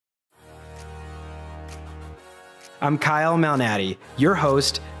I'm Kyle Malnati, your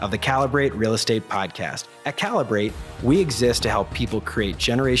host of the Calibrate Real Estate Podcast. At Calibrate, we exist to help people create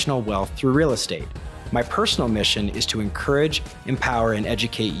generational wealth through real estate. My personal mission is to encourage, empower, and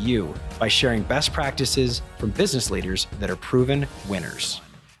educate you by sharing best practices from business leaders that are proven winners.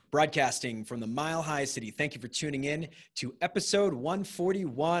 Broadcasting from the Mile High City, thank you for tuning in to episode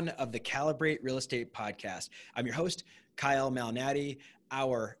 141 of the Calibrate Real Estate Podcast. I'm your host, Kyle Malnati.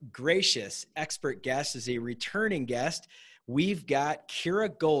 Our gracious expert guest is a returning guest. We've got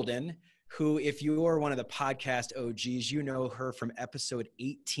Kira Golden, who, if you are one of the podcast OGs, you know her from episode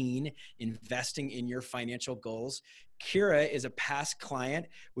 18, Investing in Your Financial Goals. Kira is a past client.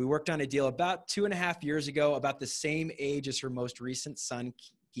 We worked on a deal about 2.5 years ago, about the same age as her most recent son,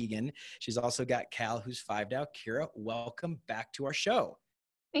 Keegan. She's also got Cal, who's 5 now. Kira, welcome back to our show.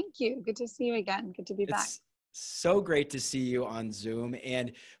 Thank you. Good to see you again. Good to be back. So great to see you on Zoom.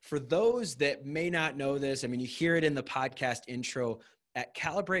 And for those that may not know this, I mean, you hear it in the podcast intro. At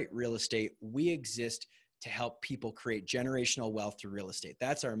Calibrate Real Estate, we exist to help people create generational wealth through real estate.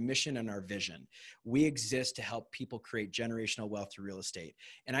 That's our mission and our vision. We exist to help people create generational wealth through real estate.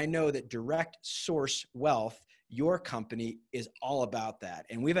 And I know that Direct Source Wealth, your company, is all about that.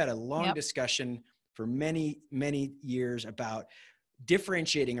 And we've had a long discussion for many, many years about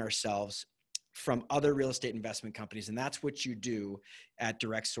differentiating ourselves from other real estate investment companies. And that's what you do at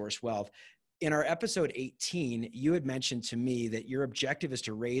Direct Source Wealth. In our episode 18, you had mentioned to me that your objective is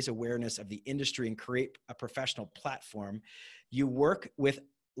to raise awareness of the industry and create a professional platform. You work with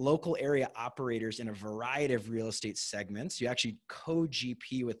local area operators in a variety of real estate segments. You actually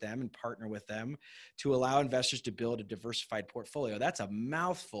co-GP with them and partner with them to allow investors to build a diversified portfolio. That's a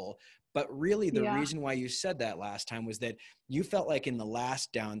mouthful, but really the reason why you said that last time was that you felt like in the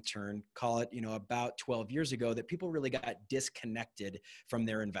last downturn, call it, about 12 years ago, that people really got disconnected from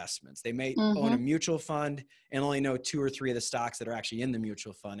their investments. They may own a mutual fund and only know 2 or 3 of the stocks that are actually in the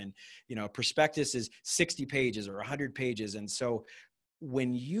mutual fund. And, prospectus is 60 pages or 100 pages. And so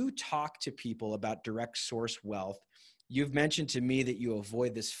when you talk to people about direct source wealth, you've mentioned to me that you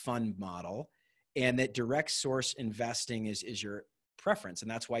avoid this fund model and that direct source investing is your preference. And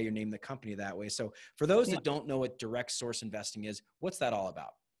that's why you named the company that way. So for those that don't know what direct source investing is, what's that all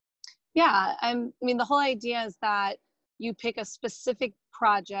about? Yeah. The whole idea is that you pick a specific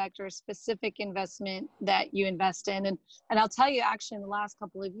project or a specific investment that you invest in. And I'll tell you, actually, in the last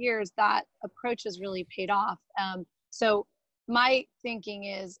couple of years, that approach has really paid off. So my thinking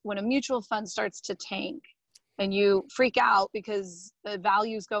is when a mutual fund starts to tank and you freak out because the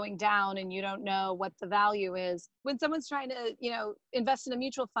value is going down and you don't know what the value is, when someone's trying to, invest in a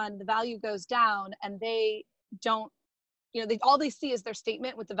mutual fund, the value goes down and they don't, all they see is their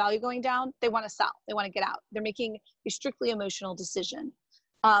statement with the value going down. They want to sell. They want to get out. They're making a strictly emotional decision.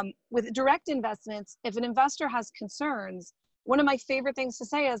 With direct investments, if an investor has concerns, one of my favorite things to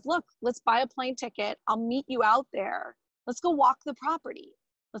say is, look, let's buy a plane ticket. I'll meet you out there. Let's go walk the property.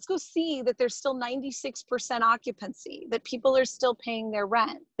 Let's go see that there's still 96% occupancy, that people are still paying their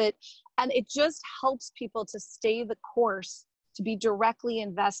rent, and it just helps people to stay the course, to be directly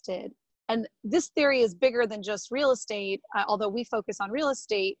invested. And this theory is bigger than just real estate, although we focus on real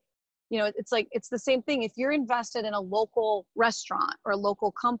estate. It's the same thing. If you're invested in a local restaurant or a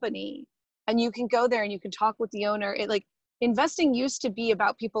local company and you can go there and you can talk with the owner, investing used to be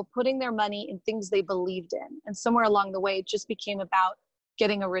about people putting their money in things they believed in. And somewhere along the way, it just became about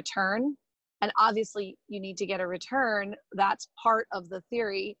getting a return. And obviously you need to get a return. That's part of the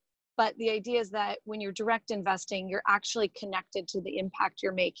theory. But the idea is that when you're direct investing, you're actually connected to the impact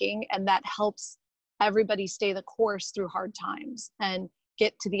you're making. And that helps everybody stay the course through hard times and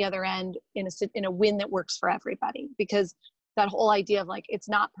get to the other end in a win that works for everybody. Because that whole idea of it's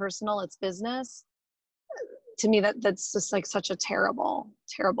not personal, it's business. To me, that's just such a terrible,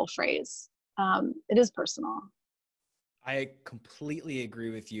 terrible phrase. It is personal. I completely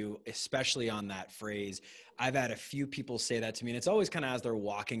agree with you, especially on that phrase. I've had a few people say that to me, and it's always kind of as they're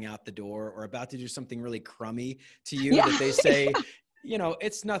walking out the door or about to do something really crummy to you that they say,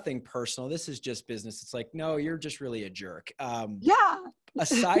 it's nothing personal. This is just business. It's no, you're just really a jerk. A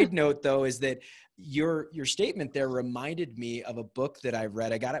side note, though, is that your statement there reminded me of a book that I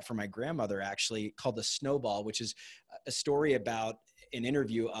read. I got it from my grandmother, actually, called The Snowball, which is a story about an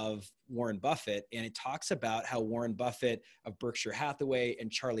interview of Warren Buffett. And it talks about how Warren Buffett of Berkshire Hathaway and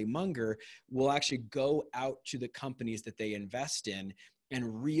Charlie Munger will actually go out to the companies that they invest in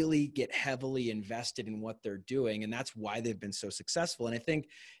and really get heavily invested in what they're doing. And that's why they've been so successful. And I think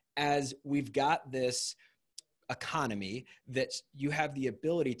as we've got this economy that you have the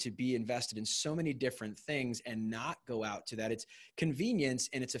ability to be invested in so many different things and not go out to that. It's convenience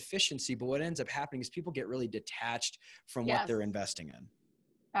and it's efficiency, but what ends up happening is people get really detached from what Yes, they're investing in.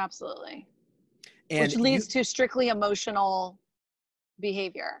 absolutely. And Which leads to strictly emotional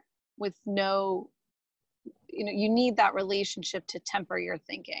behavior with no, you need that relationship to temper your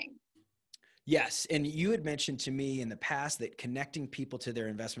thinking. yes. And you had mentioned to me in the past that connecting people to their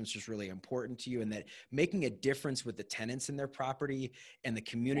investments was really important to you, and that making a difference with the tenants in their property and the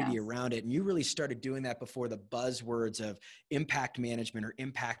community Yes. around it. And you really started doing that before the buzzwords of impact management or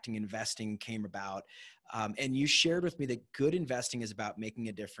impacting investing came about. And you shared with me that good investing is about making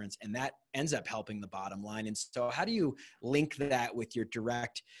a difference, and that ends up helping the bottom line. And so how do you link that with your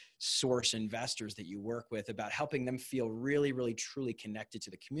direct source investors that you work with about helping them feel really, really, truly connected to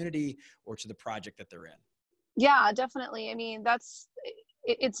the community or to the project that they're in? Yeah, definitely. I mean,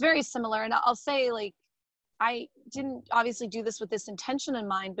 it's very similar. And I'll say, like, I didn't obviously do this with this intention in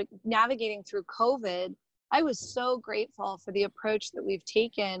mind, but navigating through COVID, I was so grateful for the approach that we've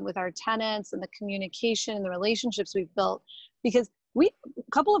taken with our tenants and the communication and the relationships we've built, because a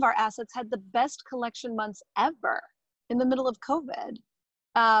couple of our assets had the best collection months ever in the middle of COVID.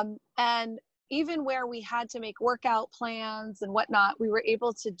 And even where we had to make workout plans and whatnot, we were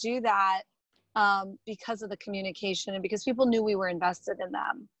able to do that because of the communication and because people knew we were invested in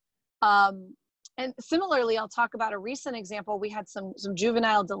them. And similarly, I'll talk about a recent example. We had some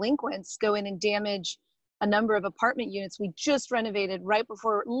juvenile delinquents go in and damage a number of apartment units we just renovated right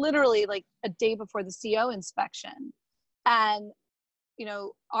before, literally like a day before the CO inspection. And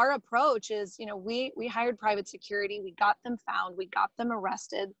our approach is, we hired private security, we got them found, we got them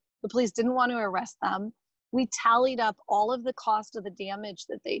arrested. The police didn't want to arrest them. We tallied up all of the cost of the damage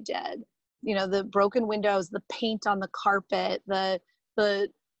that they did. The broken windows, the paint on the carpet, the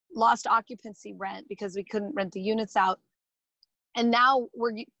lost occupancy rent because we couldn't rent the units out. And now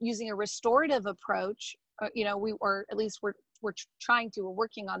we're using a restorative approach, or at least we're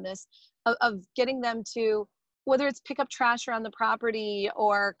working on this, of getting them to, whether it's pick up trash around the property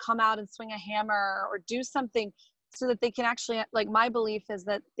or come out and swing a hammer or do something so that they can actually, like, my belief is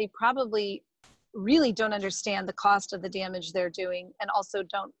that they probably really don't understand the cost of the damage they're doing, and also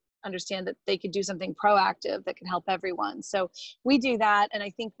don't understand that they could do something proactive that can help everyone. So we do that. And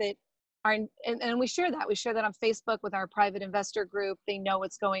I think that and we share that on Facebook with our private investor group. They know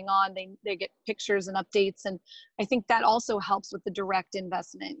what's going on. They get pictures and updates. And I think that also helps with the direct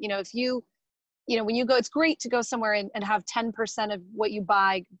investment. If when you go, it's great to go somewhere and have 10% of what you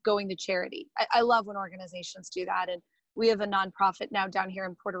buy going to charity. I love when organizations do that. And we have a nonprofit now down here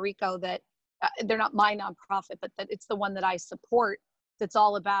in Puerto Rico that they're not my nonprofit, but that it's the one that I support. That's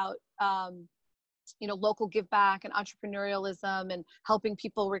all about, local give back and entrepreneurialism and helping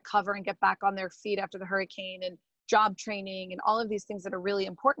people recover and get back on their feet after the hurricane, and job training and all of these things that are really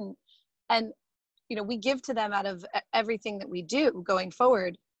important. And, we give to them out of everything that we do going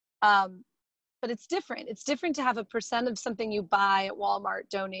forward. But it's different. It's different to have a percent of something you buy at Walmart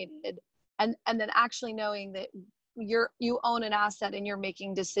donated, and then actually knowing that you own an asset and you're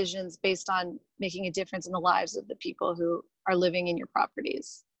making decisions based on making a difference in the lives of the people who are living in your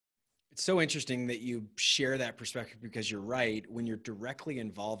properties. It's so interesting that you share that perspective, because you're right. When you're directly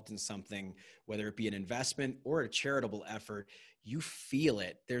involved in something, whether it be an investment or a charitable effort, you feel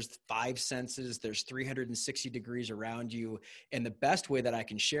it. There's 5 senses, there's 360 degrees around you. And the best way that I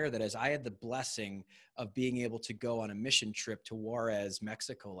can share that is I had the blessing of being able to go on a mission trip to Juarez,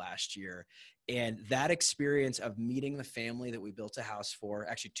 Mexico last year. And that experience of meeting the family that we built a house for,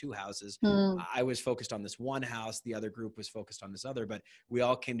 actually 2 houses. I was focused on this one house. The other group was focused on this other, but we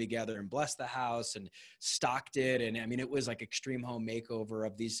all came together and blessed the house and stocked it. And I mean, it was like extreme home makeover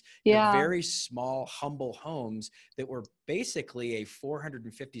of these very small, humble homes that were basically a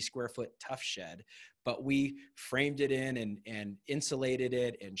 450 square foot tough shed, but we framed it in and insulated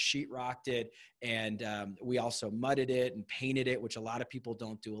it and sheetrocked it. And we also mudded it and painted it, which a lot of people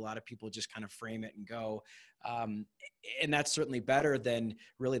don't do. A lot of people just kind of frame it and go. And that's certainly better than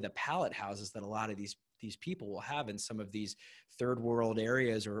really the pallet houses that a lot of these people will have in some of these third world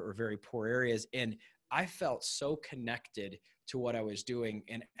areas or very poor areas. And I felt so connected to what I was doing.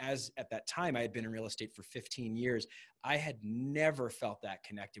 And as at that time, I had been in real estate for 15 years. I had never felt that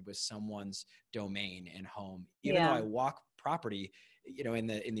connected with someone's domain and home. Even though I walk property, in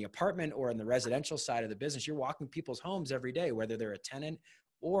the apartment or in the residential side of the business, you're walking people's homes every day, whether they're a tenant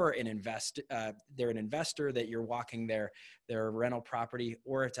or they're an investor that you're walking their rental property,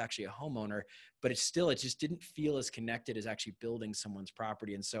 or it's actually a homeowner, but it just didn't feel as connected as actually building someone's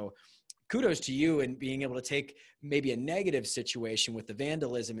property. And so kudos to you in being able to take maybe a negative situation with the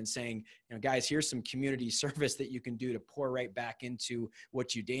vandalism and saying, guys, here's some community service that you can do to pour right back into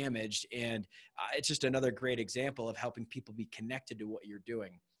what you damaged. And it's just another great example of helping people be connected to what you're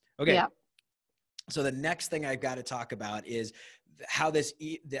doing. Okay. Yeah. So the next thing I've got to talk about is how this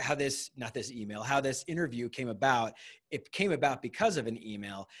interview came about. It came about because of an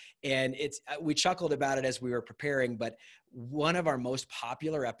email, and we chuckled about it as we were preparing, but one of our most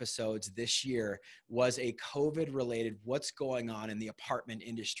popular episodes this year was a COVID related what's going on in the apartment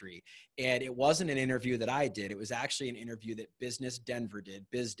industry. And it wasn't an interview that I did. It was actually an interview that Business Denver did,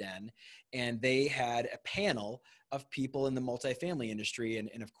 BizDen, and they had a panel of people in the multifamily industry.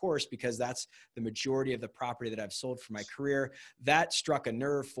 And of course, because that's the majority of the property that I've sold for my career, that struck a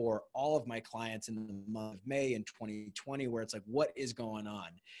nerve for all of my clients in the month of May in 2020, where it's like, what is going on?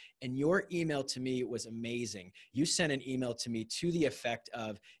 And your email to me was amazing. You sent an email to me to the effect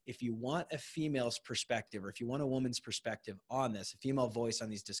of, if you want a female's perspective, or if you want a woman's perspective on this, a female voice on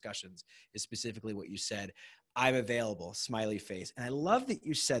these discussions is specifically what you said. I'm available, smiley face. And I love that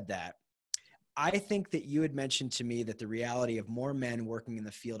you said that. I think that you had mentioned to me that the reality of more men working in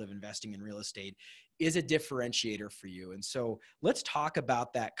the field of investing in real estate is a differentiator for you. And so let's talk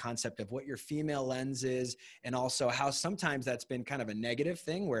about that concept of what your female lens is, and also how sometimes that's been kind of a negative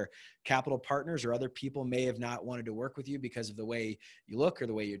thing where capital partners or other people may have not wanted to work with you because of the way you look or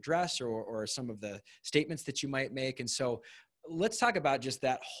the way you dress, or some of the statements that you might make. And so let's talk about just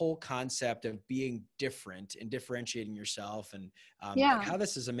that whole concept of being different and differentiating yourself, and like how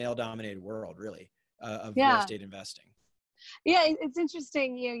this is a male-dominated world, really, of real estate investing. Yeah, it's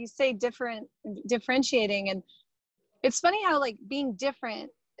interesting. You say differentiating, and it's funny how like being different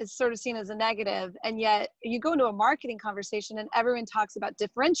is sort of seen as a negative, and yet you go into a marketing conversation and everyone talks about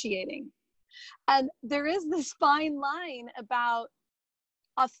differentiating. And there is this fine line about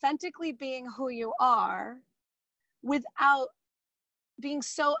authentically being who you are without being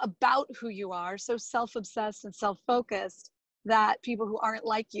so about who you are, so self-obsessed and self-focused that people who aren't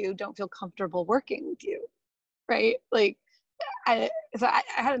like you don't feel comfortable working with you, right? Like, I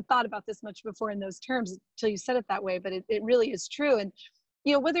hadn't thought about this much before in those terms until you said it that way, but it really is true. And,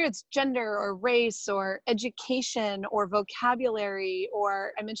 whether it's gender or race or education or vocabulary,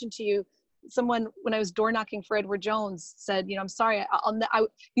 or I mentioned to you, someone, when I was door knocking for Edward Jones, said, I'm sorry,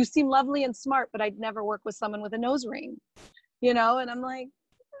 you seem lovely and smart, but I'd never work with someone with a nose ring, and I'm like,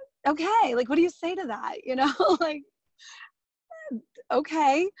 okay, like, what do you say to that? Like,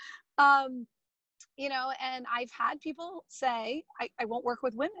 okay. And I've had people say, I won't work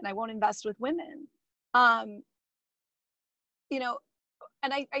with women. I won't invest with women. And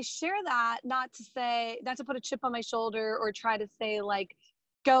I share that not to put a chip on my shoulder or try to say like,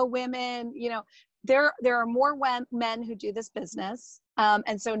 go women. There are more men who do this business.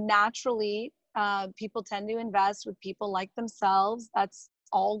 And so naturally, people tend to invest with people like themselves. That's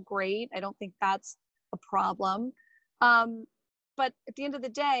all great. I don't think that's a problem. But at the end of the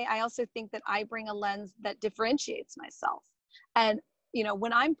day, I also think that I bring a lens that differentiates myself. And,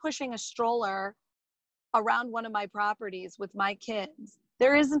 when I'm pushing a stroller around one of my properties with my kids,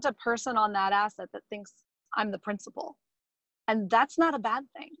 there isn't a person on that asset that thinks I'm the principal. And that's not a bad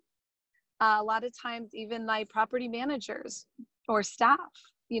thing. A lot of times, even my property managers or staff,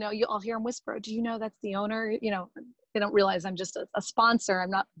 I'll hear them whisper, do you know that's the owner? They don't realize I'm just a sponsor. I'm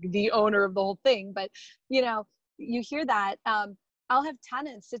not the owner of the whole thing, but, you hear that. I'll have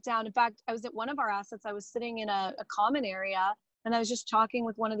tenants sit down. In fact, I was at one of our assets. I was sitting in a common area, and I was just talking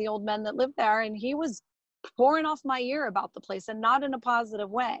with one of the old men that lived there, and he was pouring off my ear about the place, and not in a positive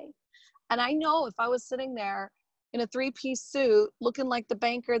way. And I know if I was sitting there in a 3-piece suit looking like the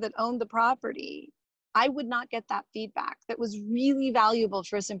banker that owned the property, I would not get that feedback that was really valuable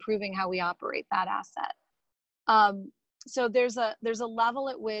for us improving how we operate that asset. So there's a level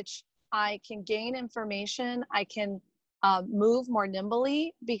at which I can gain information. I can move more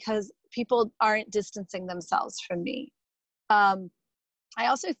nimbly because people aren't distancing themselves from me. I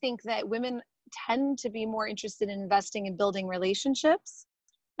also think that women tend to be more interested in investing in building relationships.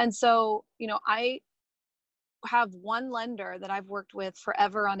 And so, I have one lender that I've worked with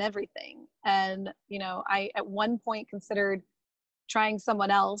forever on everything. And, I at one point considered trying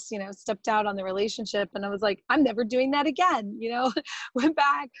someone else, stepped out on the relationship, and I was like, I'm never doing that again. Went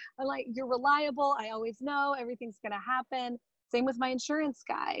back. I'm like, you're reliable. I always know everything's going to happen. Same with my insurance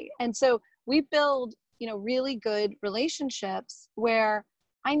guy. And so we build, really good relationships where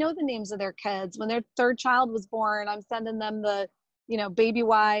I know the names of their kids. When their third child was born, I'm sending them the Baby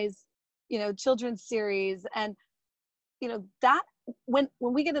Wise, children's series. And, that when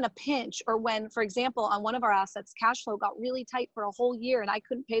we get in a pinch, or when, for example, on one of our assets, cash flow got really tight for a whole year and I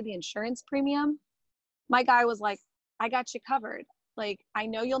couldn't pay the insurance premium, my guy was like, I got you covered. Like, I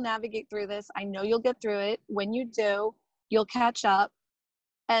know you'll navigate through this. I know you'll get through it. When you do, you'll catch up.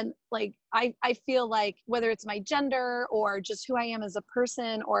 And like, I feel like whether it's my gender or just who I am as a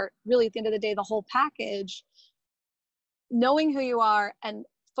person, or really at the end of the day, the whole package, knowing who you are and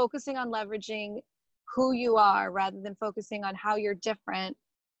focusing on leveraging who you are rather than focusing on how you're different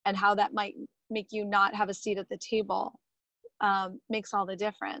and how that might make you not have a seat at the table, makes all the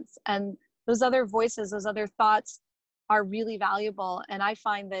difference. And those other voices, those other thoughts are really valuable. And I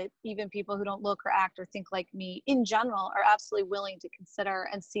find that even people who don't look or act or think like me in general are absolutely willing to consider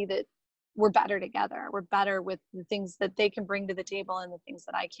and see that we're better together. We're better with the things that they can bring to the table and the things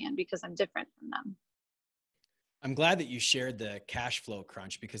that I can, because I'm different from them. I'm glad that you shared the cash flow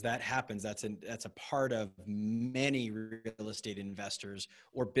crunch, because that happens. That's a part of many real estate investors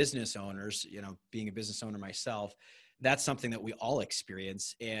or business owners. Being a business owner myself, that's something that we all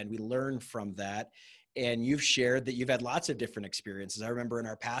experience, and we learn from that. And you've shared that you've had lots of different experiences. I remember in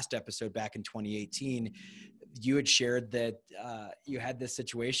our past episode back in 2018, you had shared that you had this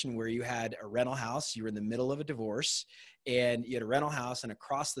situation where you had a rental house. You were in the middle of a divorce, and you had a rental house, and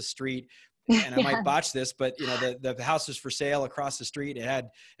across the street, and I might botch this, but the house was for sale across the street. It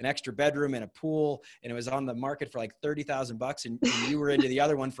had an extra bedroom and a pool, and it was on the market for like $30,000, and you were into the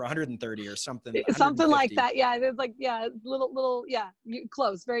other one for 130 or something. Something like that. Yeah. It's like, little,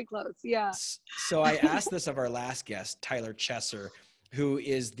 close, very close. Yeah. So I asked this of our last guest, Tyler Chesser, who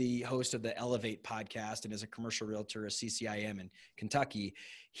is the host of the Elevate podcast and is a commercial realtor, a CCIM in Kentucky.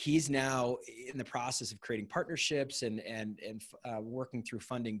 He's now in the process of creating partnerships and working through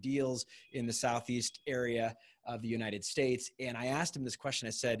funding deals in the Southeast area of the United States. And I asked him this question.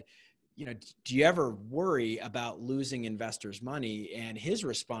 I said, do you ever worry about losing investors' money? And his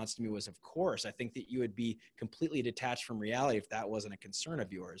response to me was, of course. I think that you would be completely detached from reality if that wasn't a concern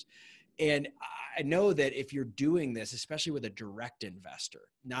of yours. And I know that if you're doing this, especially with a direct investor,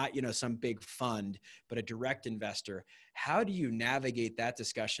 not, some big fund, but a direct investor, how do you navigate that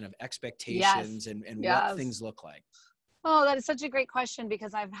discussion of expectations and what things look like? Oh, that is such a great question,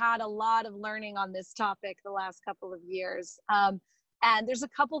 because I've had a lot of learning on this topic the last couple of years. And there's a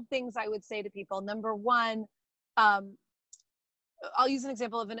couple of things I would say to people. Number one, I'll use an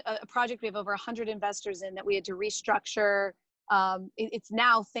example of a project we have over 100 investors in that we had to restructure. It's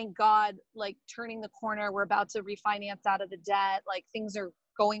now, thank God, like turning the corner. We're about to refinance out of the debt. Like, things are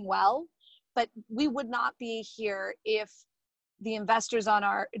going well, but we would not be here if the investors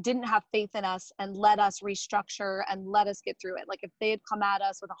didn't have faith in us and let us restructure and let us get through it. Like, if they had come at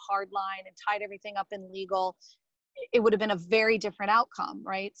us with a hard line and tied everything up in legal, it would have been a very different outcome,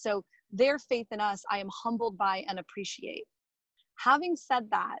 right? So their faith in us, I am humbled by and appreciate. Having said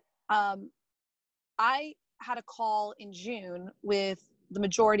that, I had a call in June with the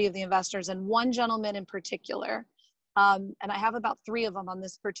majority of the investors, and one gentleman in particular, and I have about 3 of them on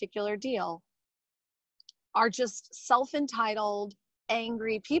this particular deal, are just self-entitled,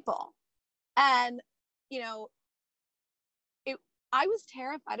 angry people. And, I was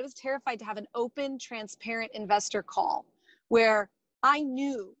terrified. I was terrified to have an open, transparent investor call where I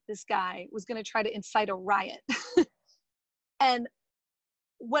knew this guy was going to try to incite a riot. And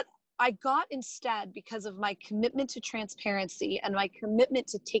what I got instead, because of my commitment to transparency and my commitment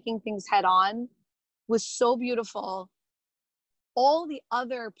to taking things head on, was so beautiful. All the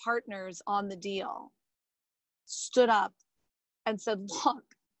other partners on the deal stood up and said, look,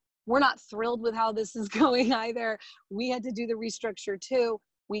 we're not thrilled with how this is going either. We had to do the restructure too.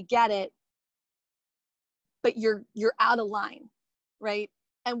 We get it. But you're out of line, right?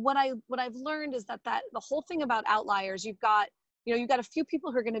 And what I've learned is that the whole thing about outliers, you've got a few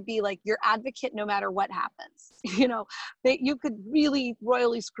people who are going to be like your advocate no matter what happens. You could really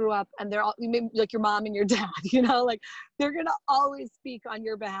royally screw up, and they're all like your mom and your dad, like they're going to always speak on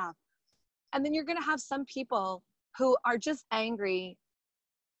your behalf. And then you're going to have some people who are just angry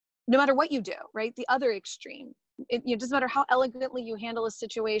no matter what you do, right? The other extreme. It doesn't matter how elegantly you handle a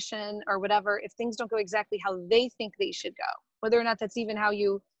situation or whatever, if things don't go exactly how they think they should go, whether or not that's even how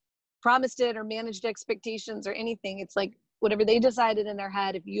you promised it or managed expectations or anything, it's like whatever they decided in their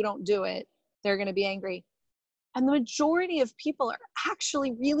head, if you don't do it, they're going to be angry. And the majority of people are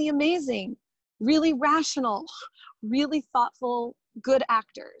actually really amazing, really rational, really thoughtful, good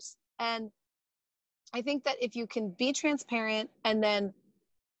actors. And I think that if you can be transparent and then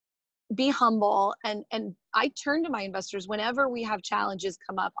be humble. And I turn to my investors whenever we have challenges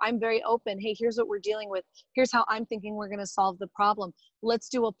come up. I'm very open. Hey, here's what we're dealing with. Here's how I'm thinking we're going to solve the problem. Let's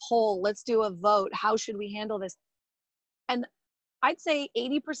do a poll. Let's do a vote. How should we handle this? And I'd say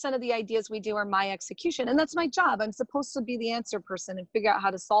 80% of the ideas we do are my execution. And that's my job. I'm supposed to be the answer person and figure out how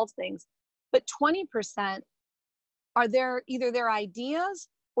to solve things. But 20% are either their ideas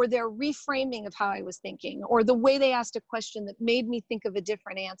or their reframing of how I was thinking, or the way they asked a question that made me think of a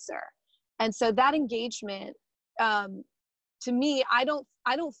different answer. And so that engagement, to me, I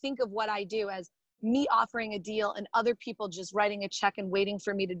don't think of what I do as me offering a deal and other people just writing a check and waiting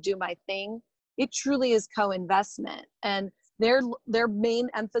for me to do my thing. It truly is co-investment. And their main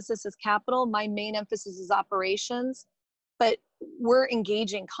emphasis is capital. My main emphasis is operations. But we're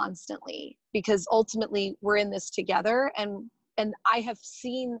engaging constantly because ultimately we're in this together. And I have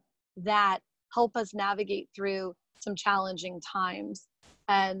seen that help us navigate through some challenging times.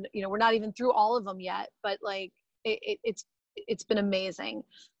 And, we're not even through all of them yet, but like it's been amazing.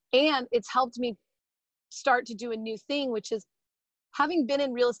 And it's helped me start to do a new thing, which is, having been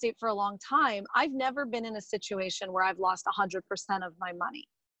in real estate for a long time, I've never been in a situation where I've lost 100% of my money.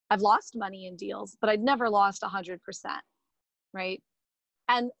 I've lost money in deals, but I've never lost 100%, right?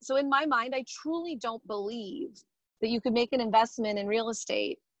 And so in my mind, I truly don't believe that you could make an investment in real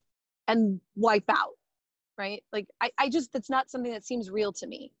estate and wipe out, right? Like I just, that's not something that seems real to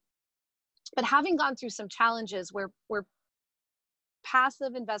me. But having gone through some challenges where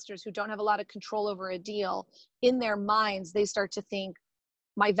passive investors who don't have a lot of control over a deal, in their minds, they start to think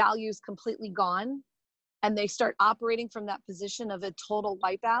my value is completely gone. And they start operating from that position of a total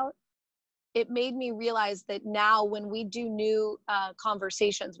wipeout. It made me realize that now when we do new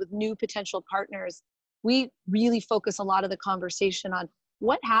conversations with new potential partners, we really focus a lot of the conversation on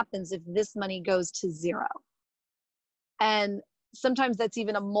what happens if this money goes to zero. And sometimes that's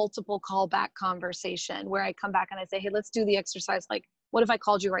even a multiple callback conversation where I come back and I say, hey, let's do the exercise. Like, what if I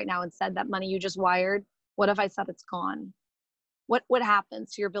called you right now and said that money you just wired, what if I said it's gone? What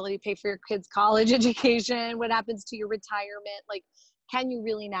happens to your ability to pay for your kids' college education? What happens to your retirement? Like, can you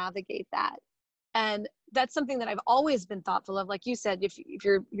really navigate that? And that's something that I've always been thoughtful of. Like you said, if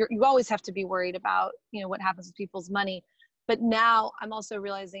you always have to be worried about, what happens with people's money. But now I'm also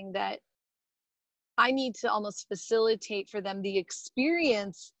realizing that I need to almost facilitate for them the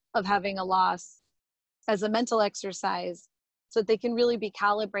experience of having a loss as a mental exercise so that they can really be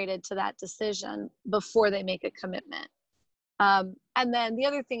calibrated to that decision before they make a commitment. And then the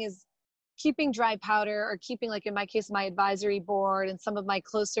other thing is keeping dry powder, or keeping, like in my case, my advisory board and some of my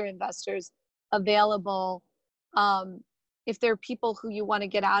closer investors available. If there are people who you want to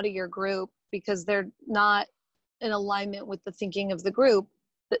get out of your group because they're not in alignment with the thinking of the group,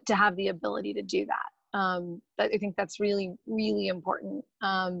 to have the ability to do that. I think that's really, really important,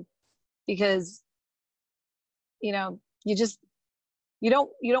 because, you don't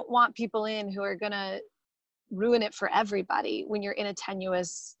want people in who are going to ruin it for everybody when you're in a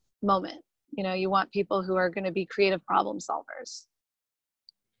tenuous moment. You want people who are going to be creative problem solvers.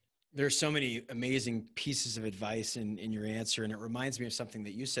 There's so many amazing pieces of advice in your answer. And it reminds me of something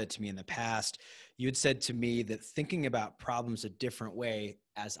that you said to me in the past. You had said to me that thinking about problems a different way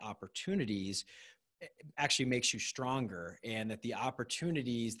as opportunities actually makes you stronger, and that the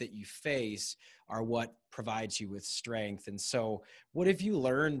opportunities that you face are what provides you with strength. And so what have you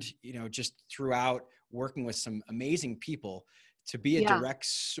learned, just throughout working with some amazing people to be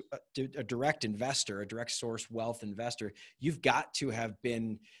a direct investor, a direct source wealth investor? You've got to have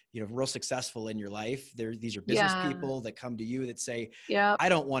been, real successful in your life. These are business people that come to you that say, I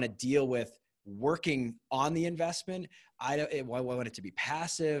don't want to deal with working on the investment. I want it to be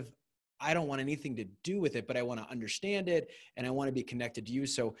passive. I don't want anything to do with it, but I want to understand it and I want to be connected to you.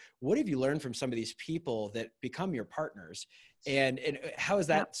 So what have you learned from some of these people that become your partners, and how is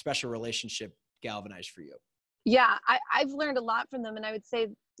that special relationship galvanized for you? Yeah, I've learned a lot from them. And I would say,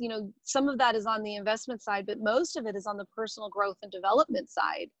 some of that is on the investment side, but most of it is on the personal growth and development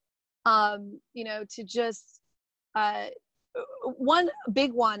side. To just, one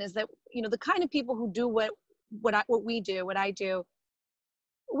big one is that, the kind of people who do what I do,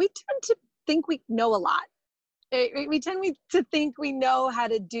 we tend to think we know a lot. We tend to think we know how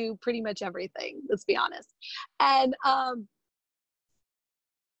to do pretty much everything, let's be honest. And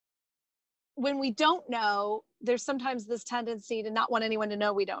when we don't know, there's sometimes this tendency to not want anyone to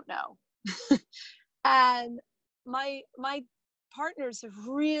know we don't know. And my partners have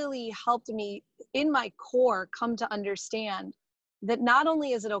really helped me in my core come to understand that not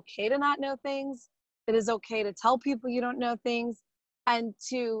only is it okay to not know things, it is okay to tell people you don't know things, and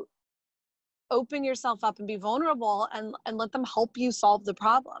to open yourself up and be vulnerable and let them help you solve the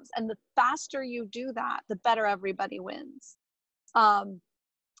problems. And the faster you do that, the better everybody wins. And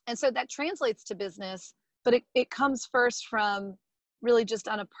so that translates to business, but it comes first from really just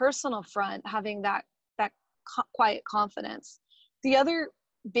on a personal front, having that quiet confidence. The other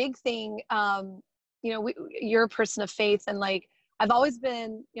big thing, you're a person of faith, and like, I've always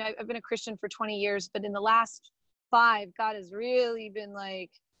been, I've been a Christian for 20 years, but in the last 5, God has really been like,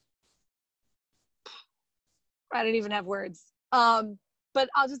 I don't even have words. But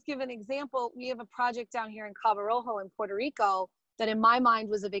I'll just give an example. We have a project down here in Cabo Rojo in Puerto Rico that in my mind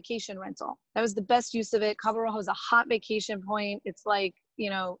was a vacation rental. That was the best use of it. Cabo Rojo is a hot vacation point. It's like,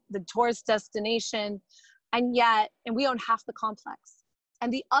 the tourist destination. And we own half the complex.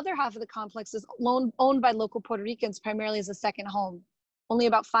 And the other half of the complex is owned by local Puerto Ricans, primarily as a second home. Only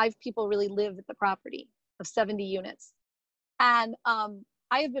about 5 people really live at the property of 70 units. And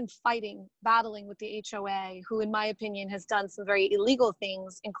I have been battling with the HOA, who in my opinion has done some very illegal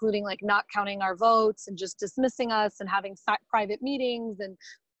things, including like not counting our votes and just dismissing us and having private meetings and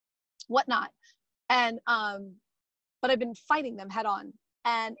whatnot. And, but I've been fighting them head on.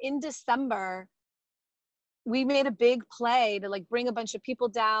 And in December, we made a big play to like bring a bunch of people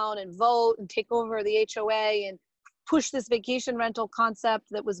down and vote and take over the HOA and push this vacation rental concept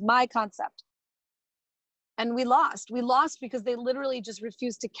that was my concept. And we lost because they literally just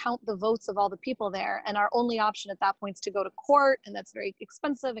refused to count the votes of all the people there. And our only option at that point is to go to court. And that's very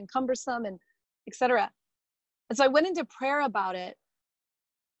expensive and cumbersome and et cetera. And so I went into prayer about it.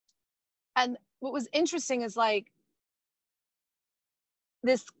 And what was interesting is like,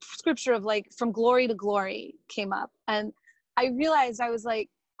 this scripture of like, from glory to glory came up. And I realized, I was like,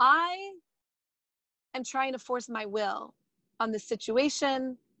 I am trying to force my will on this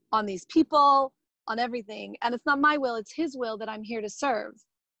situation, on these people, on everything. And it's not my will, it's his will that I'm here to serve.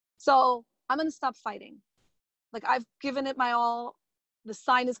 So I'm going to stop fighting. Like, I've given it my all. The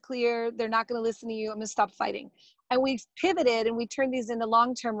sign is clear. They're not going to listen to you. I'm going to stop fighting. And we've pivoted and we turned these into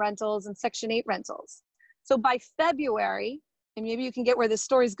long-term rentals and Section 8 rentals. So by February, and maybe you can get where this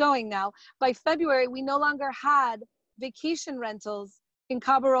story's going now, by February, we no longer had vacation rentals in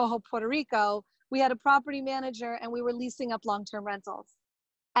Cabo Rojo, Puerto Rico. We had a property manager and we were leasing up long-term rentals.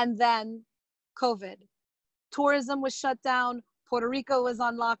 And then COVID. Tourism was shut down. Puerto Rico was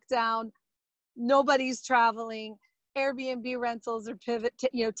on lockdown. Nobody's traveling. Airbnb rentals are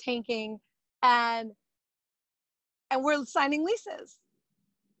tanking. And we're signing leases.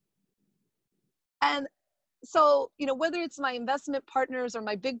 And so, whether it's my investment partners or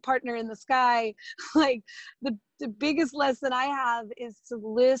my big partner in the sky, like the biggest lesson I have is to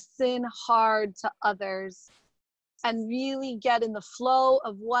listen hard to others and really get in the flow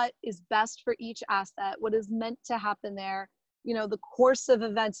of what is best for each asset, what is meant to happen there, the course of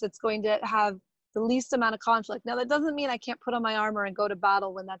events that's going to have the least amount of conflict. Now, that doesn't mean I can't put on my armor and go to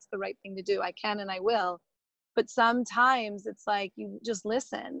battle when that's the right thing to do. I can and I will. But sometimes it's like, you just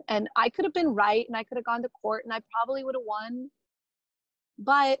listen. And I could have been right and I could have gone to court and I probably would have won.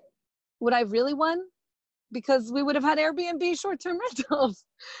 But would I really won? Because we would have had Airbnb short-term rentals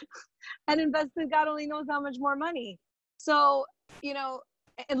and invested God only knows how much more money. So,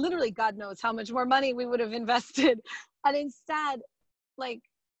 and literally God knows how much more money we would have invested. And instead, like,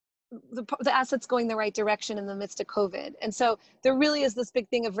 the assets going the right direction in the midst of COVID. And so there really is this big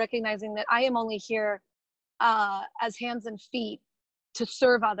thing of recognizing that I am only here as hands and feet to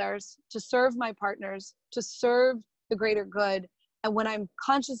serve others, to serve my partners, to serve the greater good. And when I'm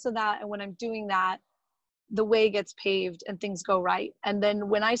conscious of that and when I'm doing that, the way gets paved and things go right. And then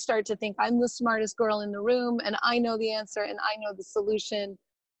when I start to think I'm the smartest girl in the room and I know the answer and I know the solution,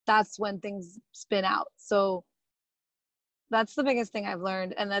 that's when things spin out. So that's the biggest thing I've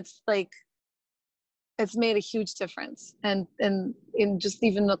learned. And that's like, it's made a huge difference. And in just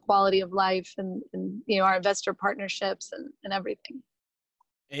even the quality of life and our investor partnerships and everything.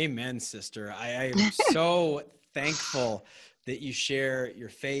 Amen, sister. I am so thankful that you share your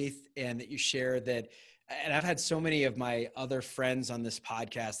faith and that you share that. And I've had so many of my other friends on this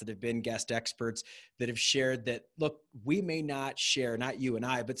podcast that have been guest experts that have shared that, look, we may not share, not you and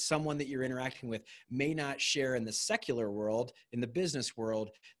I, but someone that you're interacting with may not share in the secular world, in the business world,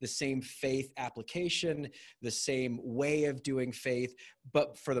 the same faith application, the same way of doing faith.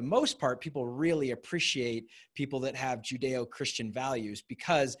 But for the most part, people really appreciate people that have Judeo-Christian values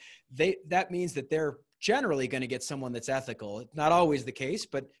because that means that they're generally going to get someone that's ethical. Not always the case,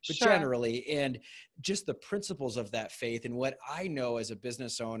 but Sure. Generally. And just the principles of that faith and what I know as a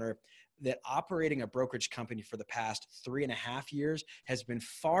business owner, that operating a brokerage company for the past 3.5 years has been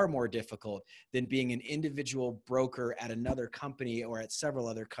far more difficult than being an individual broker at another company or at several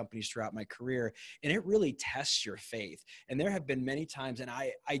other companies throughout my career. And it really tests your faith. And there have been many times, and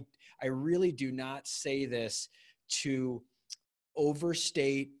I really do not say this to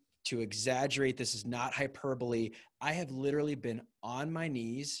overstate, to exaggerate. This is not hyperbole. I have literally been on my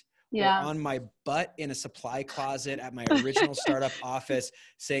knees or Yeah. on my butt in a supply closet at my original startup office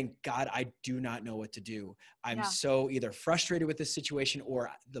saying, God, I do not know what to do. I'm so either frustrated with this situation or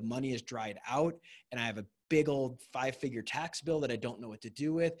the money is dried out and I have a big old 5-figure tax bill that I don't know what to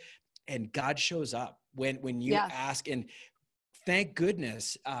do with. And God shows up when you ask. And thank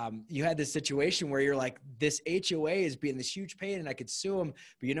goodness you had this situation where you're like, this HOA is being this huge pain and I could sue them,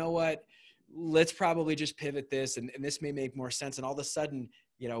 but you know what? Let's probably just pivot this and this may make more sense. And all of a sudden,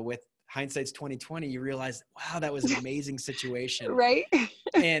 with hindsight's 2020, you realize, wow, that was an amazing situation. Right.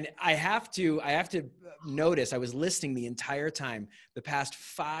 And I have to notice, I was listening the entire time, the past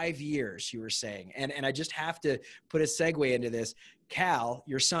 5 years, you were saying, and I just have to put a segue into this. Cal,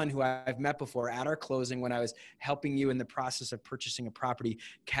 your son, who I've met before at our closing when I was helping you in the process of purchasing a property,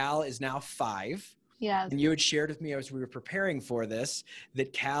 Cal is now 5. Yes. And you had shared with me as we were preparing for this,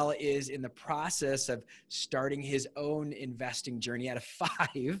 that Cal is in the process of starting his own investing journey at a 5.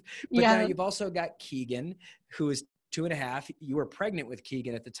 But now you've also got Keegan, who is 2.5. You were pregnant with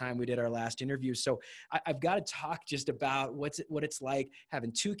Keegan at the time we did our last interview. So I've got to talk just about what it's like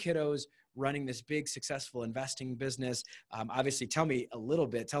having 2 kiddos, running this big successful investing business. Obviously, tell me a little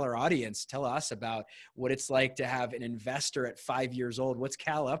bit, tell our audience, tell us about what it's like to have an investor at 5 years old. What's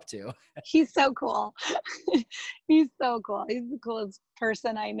Cal up to? He's so cool. He's so cool. He's the coolest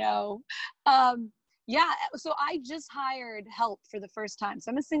person I know. So I just hired help for the first time.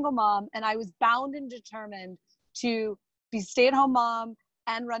 So I'm a single mom and I was bound and determined to be stay-at-home mom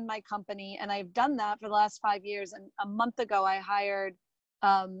and run my company. And I've done that for the last 5 years. And a month ago, I hired,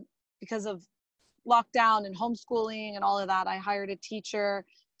 because of lockdown and homeschooling and all of that, I hired a teacher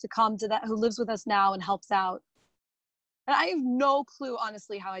to come to that, who lives with us now and helps out. And I have no clue,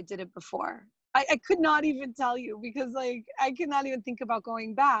 honestly, how I did it before. I could not even tell you because I could not even think about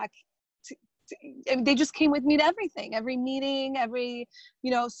going back. I mean, they just came with me to everything, every meeting,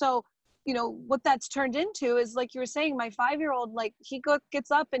 so what that's turned into is, like you were saying, my 5-year-old, like he gets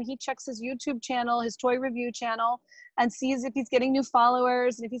up and he checks his YouTube channel, his toy review channel, and sees if he's getting new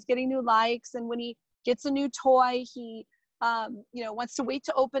followers and if he's getting new likes. And when he gets a new toy, he, wants to wait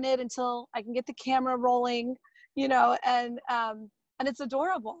to open it until I can get the camera rolling, and it's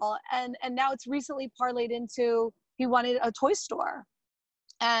adorable. And now it's recently parlayed into, he wanted a toy store,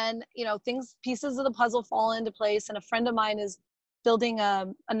 and, pieces of the puzzle fall into place. And a friend of mine is building a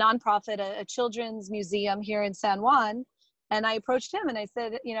nonprofit, a children's museum here in San Juan. And I approached him and I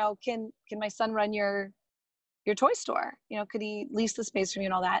said, can my son run your toy store? Could he lease the space from you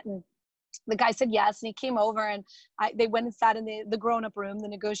and all that? And the guy said yes. And he came over and they went and sat in the grown-up room, the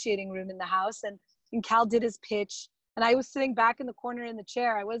negotiating room in the house. And Cal did his pitch. And I was sitting back in the corner in the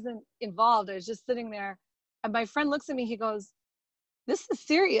chair. I wasn't involved. I was just sitting there. And my friend looks at me. He goes, "This is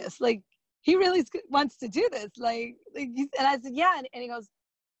serious. Like, he really wants to do this." And I said, "Yeah." And he goes,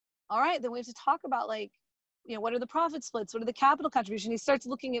 "All right, then we have to talk about, like, what are the profit splits? What are the capital contributions?" He starts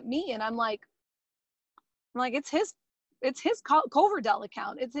looking at me and I'm like, it's his Coverdell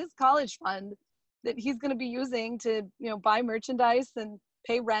account. It's his college fund that he's going to be using to, buy merchandise and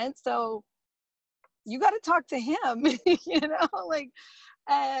pay rent. So you got to talk to him,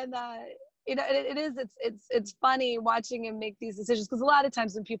 it's funny watching him make these decisions. Because a lot of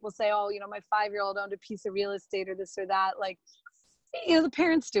times when people say, "Oh, my 5-year-old owned a piece of real estate or this or that," like, the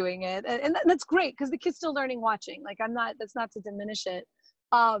parents doing it. And that's great because the kid's still learning watching. Like, that's not to diminish it.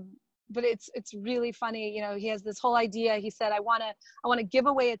 But it's really funny. He has this whole idea. He said, I want to give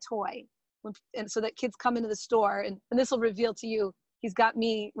away a toy. And so that kids come into the store, and this will reveal to you, he's got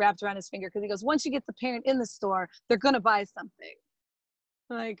me wrapped around his finger, because he goes, once you get the parent in the store, they're going to buy something.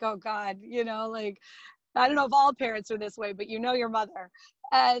 Like, oh God, I don't know if all parents are this way, but your mother.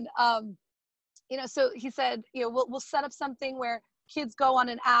 And, so he said, we'll set up something where kids go on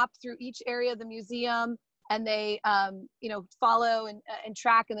an app through each area of the museum, and they, follow and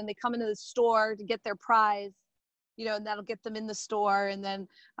track, and then they come into the store to get their prize, and that'll get them in the store. And then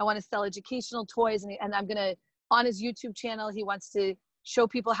I want to sell educational toys, and I'm going to, on his YouTube channel, he wants to show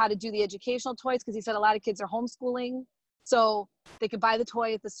people how to do the educational toys, because he said a lot of kids are homeschooling. So they could buy the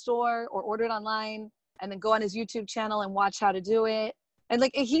toy at the store or order it online and then go on his YouTube channel and watch how to do it. And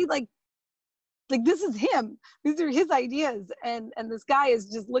he this is him. These are his ideas. And this guy is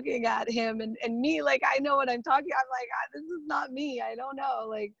just looking at him and me, like, I know what I'm talking. I'm like, this is not me. I don't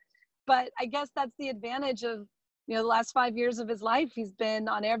know. But I guess that's the advantage of, the last 5 years of his life. He's been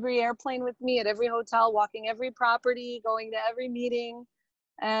on every airplane with me, at every hotel, walking every property, going to every meeting.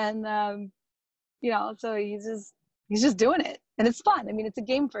 And, so he's just doing it, and it's fun. I mean, it's a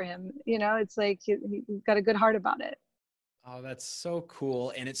game for him. It's like he's got a good heart about it. Oh, that's so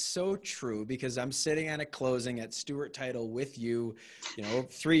cool. And it's so true, because I'm sitting at a closing at Stewart Title with you,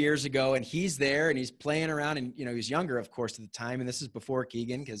 3 years ago, and he's there and he's playing around, and, he's younger, of course, at the time. And this is before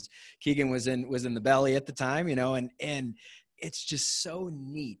Keegan, because Keegan was in the belly at the time, and it's just so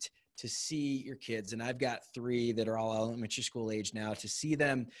neat to see your kids. And I've got 3 that are all elementary school age now, to see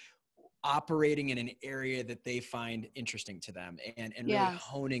them operating in an area that they find interesting to them, and really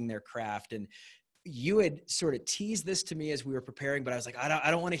honing their craft. And you had sort of teased this to me as we were preparing, but I was like, I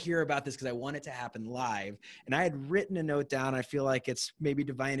don't want to hear about this, because I want it to happen live. And I had written a note down. I feel like it's maybe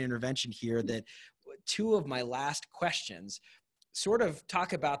divine intervention here, that 2 of my last questions sort of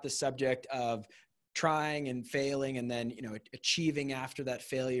talk about the subject of trying and failing, and then, achieving after that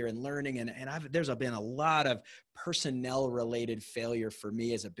failure, and learning. And there's been a lot of personnel related failure for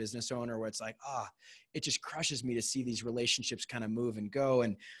me as a business owner, where it's like, it just crushes me to see these relationships kind of move and go.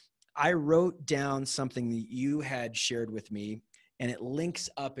 And I wrote down something that you had shared with me, and it links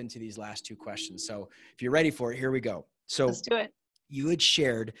up into these last 2 questions. So if you're ready for it, here we go. So let's do it. You had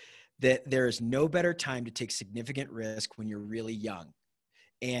shared that there is no better time to take significant risk when you're really young.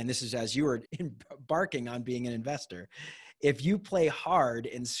 And this is as you were embarking on being an investor. If you play hard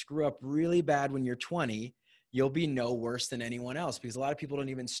and screw up really bad when you're 20, you'll be no worse than anyone else, because a lot of people don't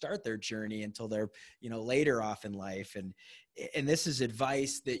even start their journey until they're, later off in life. And this is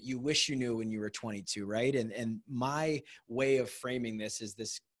advice that you wish you knew when you were 22, right? And my way of framing this is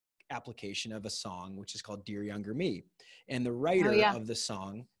this application of a song, which is called Dear Younger Me. And the writer of the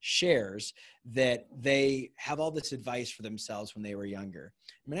song shares that they have all this advice for themselves when they were younger.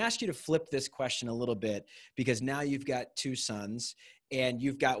 I'm going to ask you to flip this question a little bit, because now you've got 2 sons, and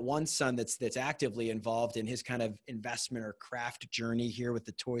you've got one son that's actively involved in his kind of investment or craft journey here with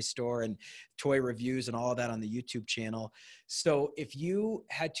the toy store and toy reviews and all of that on the YouTube channel. So if you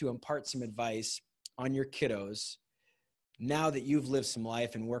had to impart some advice on your kiddos, now that you've lived some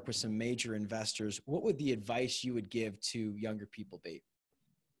life and worked with some major investors, what would the advice you would give to younger people be?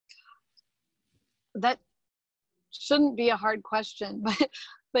 That shouldn't be a hard question,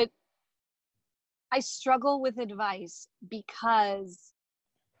 but I struggle with advice, because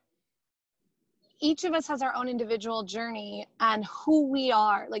each of us has our own individual journey and who we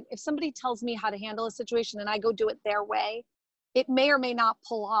are. Like, if somebody tells me how to handle a situation and I go do it their way, it may or may not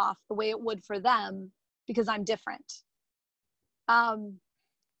pull off the way it would for them, because I'm different. So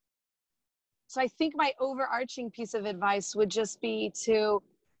I think my overarching piece of advice would just be to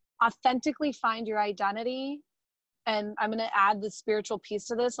authentically find your identity. And I'm going to add the spiritual piece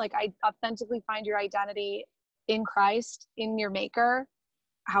to this. Like, I authentically find your identity in Christ, in your maker,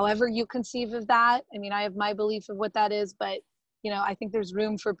 however you conceive of that. I mean, I have my belief of what that is, but, I think there's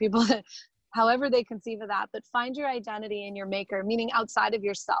room for people to, however they conceive of that, but find your identity in your maker, meaning outside of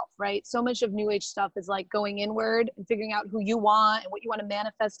yourself, right? So much of new age stuff is like going inward and figuring out who you want and what you want to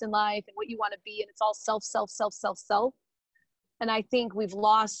manifest in life and what you want to be. And it's all self, self, self, self, self. And I think we've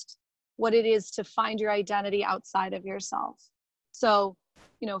lost what it is to find your identity outside of yourself. So,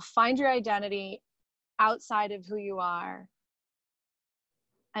 find your identity outside of who you are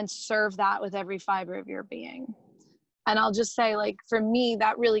and serve that with every fiber of your being. And I'll just say, like, for me,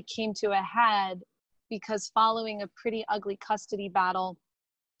 that really came to a head because following a pretty ugly custody battle,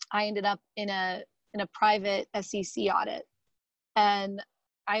 I ended up in a private SEC audit. And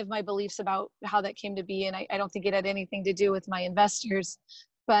I have my beliefs about how that came to be. And I don't think it had anything to do with my investors,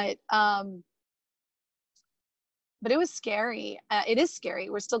 but it was scary. It is scary.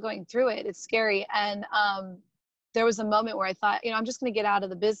 We're still going through it. It's scary. And there was a moment where I thought, I'm just going to get out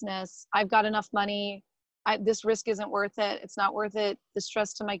of the business. I've got enough money. This risk isn't worth it. It's not worth it. The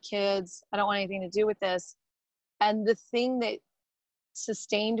stress to my kids. I don't want anything to do with this. And the thing that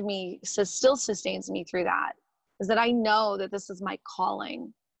sustained me, still sustains me through that, is that I know that this is my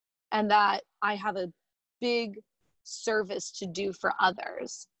calling and that I have a big service to do for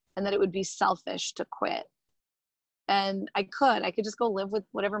others, and that it would be selfish to quit. And I could just go live with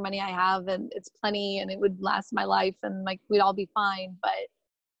whatever money I have, and it's plenty, and it would last my life, and like we'd all be fine. But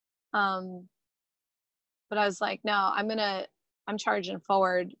I was like, no, I'm charging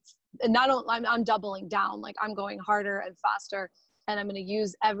forward, and I'm doubling down. Like, I'm going harder and faster, and I'm going to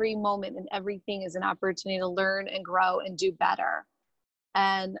use every moment and everything as an opportunity to learn and grow and do better.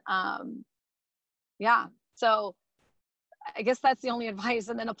 And so I guess that's the only advice.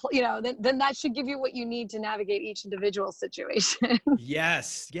 And then, then that should give you what you need to navigate each individual situation.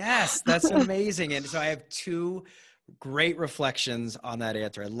 Yes, yes, that's amazing. And so I have two great reflections on that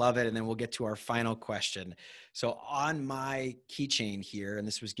answer. I love it. And then we'll get to our final question. So on my keychain here, and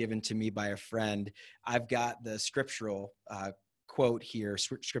this was given to me by a friend, I've got the scriptural quote here,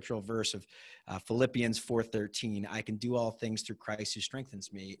 scriptural verse of Philippians 4:13. I can do all things through Christ who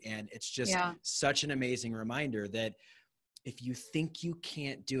strengthens me. And it's just Yeah. such an amazing reminder that if you think you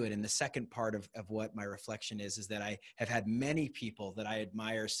can't do it, and the second part of what my reflection is that I have had many people that I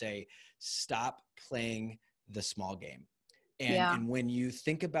admire say, stop playing the small game. And when you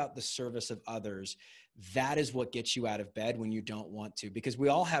think about the service of others, that is what gets you out of bed when you don't want to, because we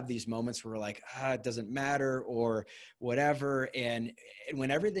all have these moments where we're like, it doesn't matter or whatever. And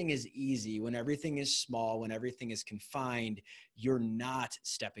when everything is easy, when everything is small, when everything is confined, you're not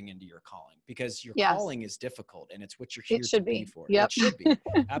stepping into your calling, because your calling is difficult and it's what you're here to be for. Yep. It should be.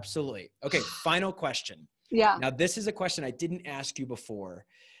 Absolutely. Okay. Final question. Yeah. Now, this is a question I didn't ask you before,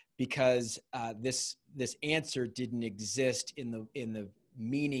 because this answer didn't exist in the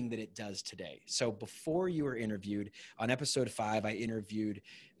meaning that it does today. So before you were interviewed on episode 5, I interviewed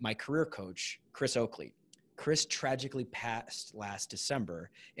my career coach, Chris Oakley. Chris tragically passed last December,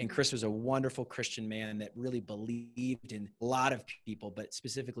 and Chris was a wonderful Christian man that really believed in a lot of people, but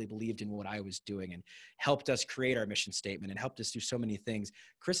specifically believed in what I was doing and helped us create our mission statement and helped us do so many things.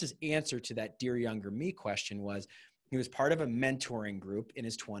 Chris's answer to that Dear Younger Me question was, he was part of a mentoring group in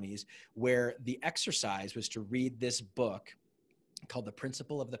his 20s where the exercise was to read this book called The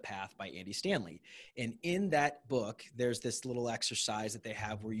Principle of the Path by Andy Stanley. And in that book, there's this little exercise that they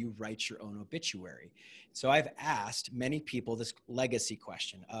have where you write your own obituary. So I've asked many people this legacy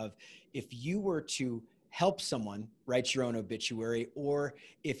question of, if you were to help someone write your own obituary, or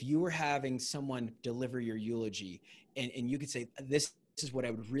if you were having someone deliver your eulogy, and you could say, this is what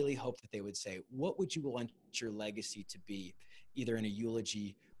I would really hope that they would say, what would you want your legacy to be, either in a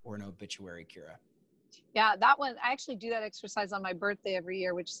eulogy or an obituary, Kira? Yeah, that one, I actually do that exercise on my birthday every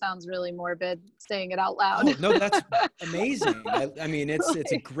year, which sounds really morbid saying it out loud. Oh, no, that's amazing. I mean,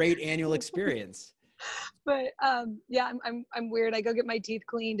 it's a great annual experience. But yeah, I'm weird. I go get my teeth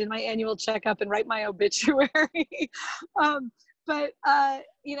cleaned and my annual checkup and write my obituary. But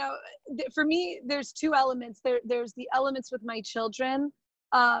for me, there's two elements. There's the elements with my children,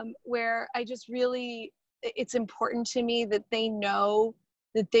 where I just really, it's important to me that they know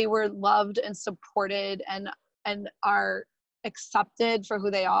that they were loved and supported and are accepted for who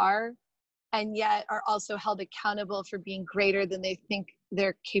they are, and yet are also held accountable for being greater than they think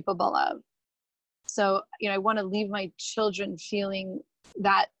they're capable of. So, I want to leave my children feeling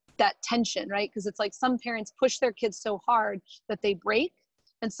that tension, right? Because it's like some parents push their kids so hard that they break,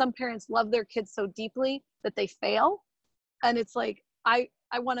 and some parents love their kids so deeply that they fail. And it's like, I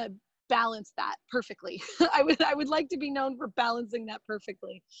want to balance that perfectly. I would like to be known for balancing that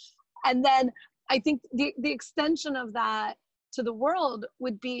perfectly. And then I think the extension of that to the world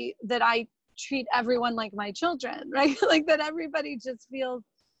would be that I treat everyone like my children, right? Like that everybody just feels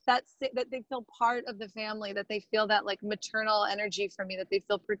that they feel part of the family, that they feel that like maternal energy from me, that they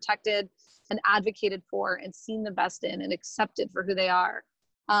feel protected and advocated for and seen the best in and accepted for who they are.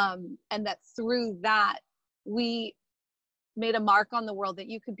 And that through that, we made a mark on the world, that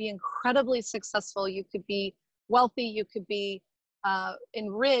you could be incredibly successful, you could be wealthy, you could be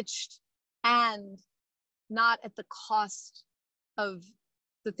enriched, and not at the cost of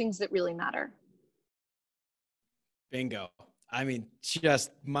the things that really matter. Bingo. I mean,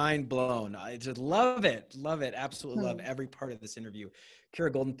 just mind blown. I just love it. Love it. Absolutely love every part of this interview.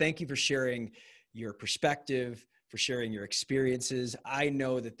 Kira Golden, thank you for sharing your perspective, for sharing your experiences. I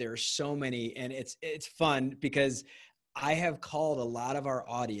know that there are so many, and it's fun because I have called a lot of our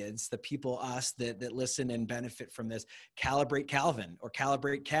audience, the people, us that listen and benefit from this, Calibrate Calvin or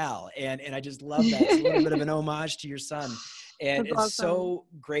Calibrate Cal. And I just love that. It's a little bit of an homage to your son. And That's it's awesome. so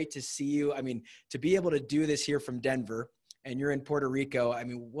great to see you. I mean, to be able to do this here from Denver, and you're in Puerto Rico. I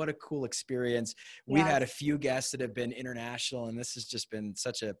mean, what a cool experience. We've had a few guests that have been international, and this has just been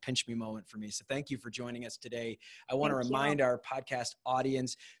such a pinch me moment for me. So thank you for joining us today. I want to remind our podcast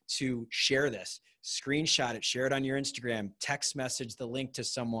audience to share this, screenshot it, share it on your Instagram, text message the link to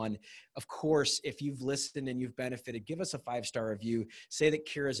someone. Of course, if you've listened and you've benefited, give us a 5-star review. Say that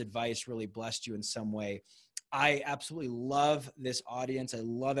Kira's advice really blessed you in some way. I absolutely love this audience. I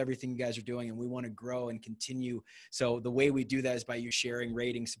love everything you guys are doing, and we want to grow and continue. So the way we do that is by you sharing,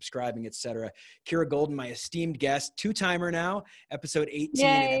 rating, subscribing, etc. Kira Golden, my esteemed guest, two-timer now, episode 18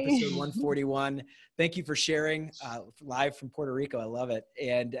 and Yay. episode 141. Thank you for sharing live from Puerto Rico. I love it.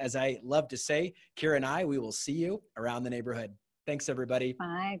 And as I love to say, Kira and I, we will see you around the neighborhood. Thanks, everybody.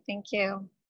 Bye. Thank you.